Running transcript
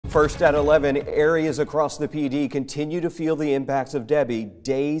First at 11, areas across the PD continue to feel the impacts of Debbie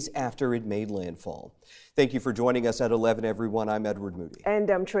days after it made landfall. Thank you for joining us at 11, everyone. I'm Edward Moody. And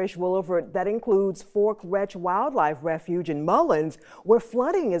I'm Trish Williford. That includes Retch Wildlife Refuge in Mullins, where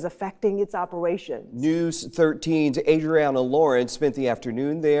flooding is affecting its operations. News 13's Adriana Lawrence spent the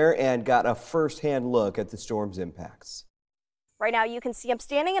afternoon there and got a first-hand look at the storm's impacts. Right now you can see I'm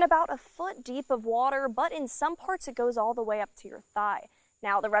standing in about a foot deep of water, but in some parts it goes all the way up to your thigh.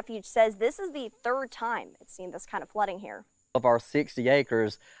 Now, the refuge says this is the third time it's seen this kind of flooding here. Of our 60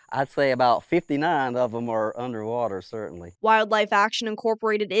 acres, I'd say about 59 of them are underwater, certainly. Wildlife Action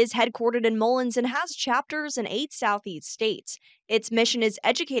Incorporated is headquartered in Mullins and has chapters in 8 southeast states. Its mission is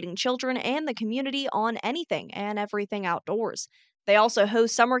educating children and the community on anything and everything outdoors. They also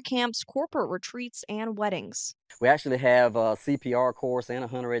host summer camps, corporate retreats, and weddings. We actually have a CPR course and a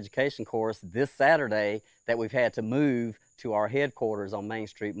hunter education course this Saturday that we've had to move to our headquarters on Main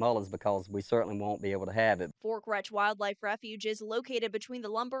Street, Mullins, because we certainly won't be able to have it. Retch Wildlife Refuge is located between the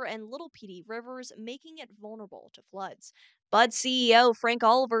Lumber and Little PD rivers, making it vulnerable to floods. Bud CEO Frank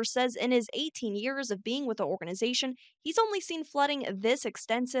Oliver says in his 18 years of being with the organization, he's only seen flooding this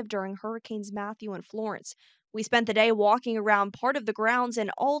extensive during Hurricanes Matthew and Florence. We spent the day walking around part of the grounds in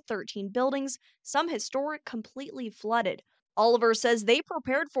all 13 buildings, some historic, completely flooded. Oliver says they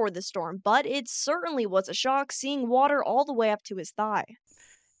prepared for the storm, but it certainly was a shock seeing water all the way up to his thigh.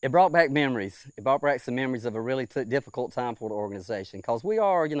 It brought back memories. It brought back some memories of a really difficult time for the organization, because we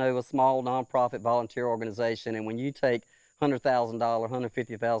are, a small nonprofit volunteer organization, and when you take $100,000,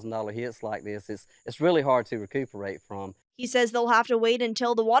 $150,000 hits like this, it's really hard to recuperate from. He says they'll have to wait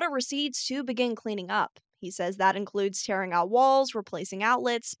until the water recedes to begin cleaning up. He says that includes tearing out walls, replacing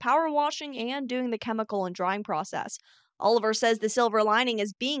outlets, power washing, and doing the chemical and drying process. Oliver says the silver lining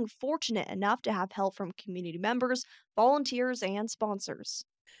is being fortunate enough to have help from community members, volunteers, and sponsors.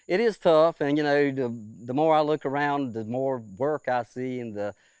 It is tough, and the more I look around, the more work I see, and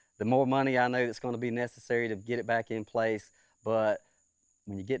the more money I know that's going to be necessary to get it back in place. But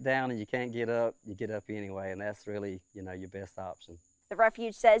when you get down and you can't get up, you get up anyway, and that's really, your best option. The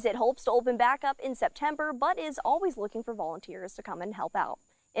refuge says it hopes to open back up in September, but is always looking for volunteers to come and help out.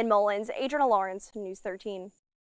 In Mullins, Adriana Lawrence, News 13.